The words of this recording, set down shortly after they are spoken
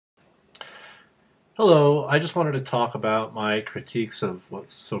Hello, I just wanted to talk about my critiques of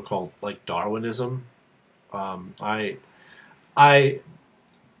what's so-called like Darwinism. I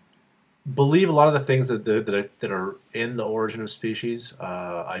believe a lot of the things that are in the origin of species.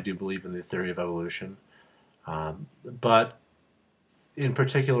 I do believe in the theory of evolution, but in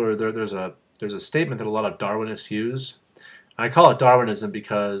particular, there's a statement that a lot of Darwinists use. And I call it Darwinism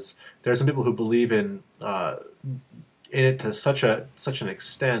because there are some people who believe in it to such an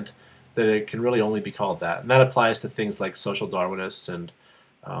extent that it can really only be called that, and that applies to things like social Darwinists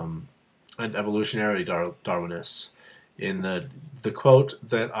um, and evolutionary Darwinists. In the quote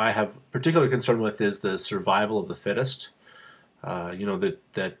that I have particular concern with is the survival of the fittest.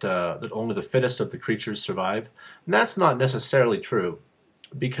 That only the fittest of the creatures survive, and that's not necessarily true,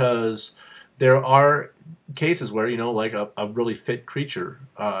 because there are cases where like a really fit creature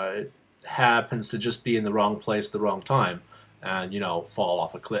happens to just be in the wrong place at the wrong time, and fall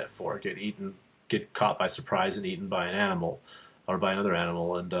off a cliff or get caught by surprise and eaten by an animal or by another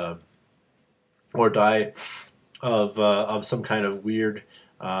animal, and or die of some kind of weird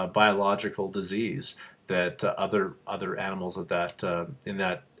biological disease that other animals of that in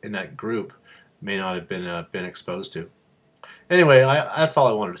that group may not have been exposed to. Anyway, that's all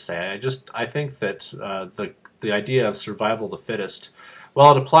I wanted to say. I think that the idea of survival of the fittest,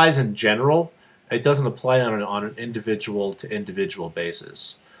 while it applies in general, it doesn't apply on an individual to individual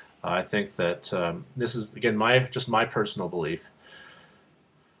basis. I think that this is again my personal belief.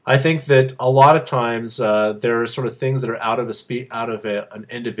 I think that a lot of times there are sort of things that are out of an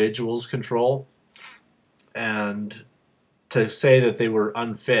individual's control, and to say that they were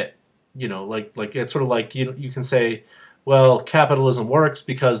unfit, like it's sort of like you can say, well, capitalism works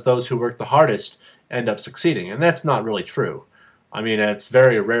because those who work the hardest end up succeeding, and that's not really true. I mean, it's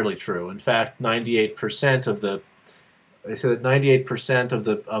very rarely true. In fact, 98% of the they say that 98%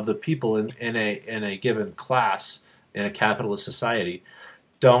 of the people in a given class in a capitalist society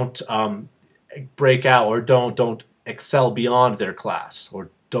don't break out or don't excel beyond their class or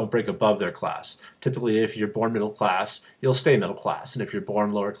don't break above their class. Typically, if you're born middle class, you'll stay middle class, and if you're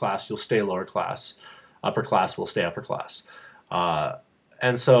born lower class, you'll stay lower class. Upper class will stay upper class. Uh,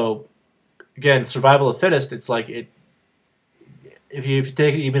 and so, again, survival of the fittest. It's like it. If you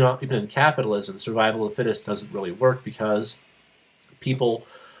take it even in capitalism, survival of the fittest doesn't really work because people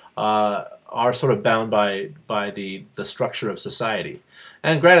are sort of bound by the structure of society.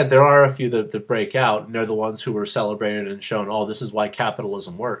 And granted, there are a few that break out, and they're the ones who were celebrated and shown, oh, this is why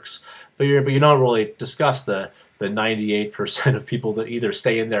capitalism works. But you don't really discuss the 98% of people that either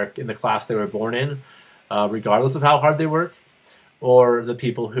stay in the class they were born in, regardless of how hard they work, or the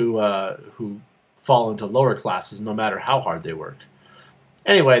people who fall into lower classes no matter how hard they work.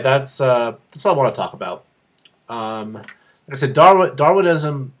 Anyway, that's all I want to talk about. Like I said,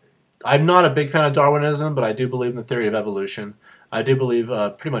 Darwinism. I'm not a big fan of Darwinism, but I do believe in the theory of evolution. I do believe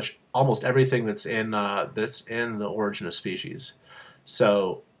pretty much almost everything that's in the origin of species.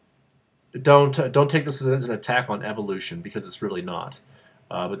 So don't take this as an attack on evolution, because it's really not.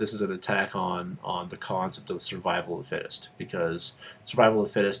 But this is an attack on the concept of survival of the fittest, because survival of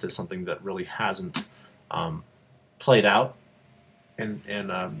the fittest is something that really hasn't played out in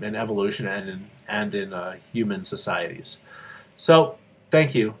evolution and in human societies. So,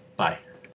 thank you. Bye.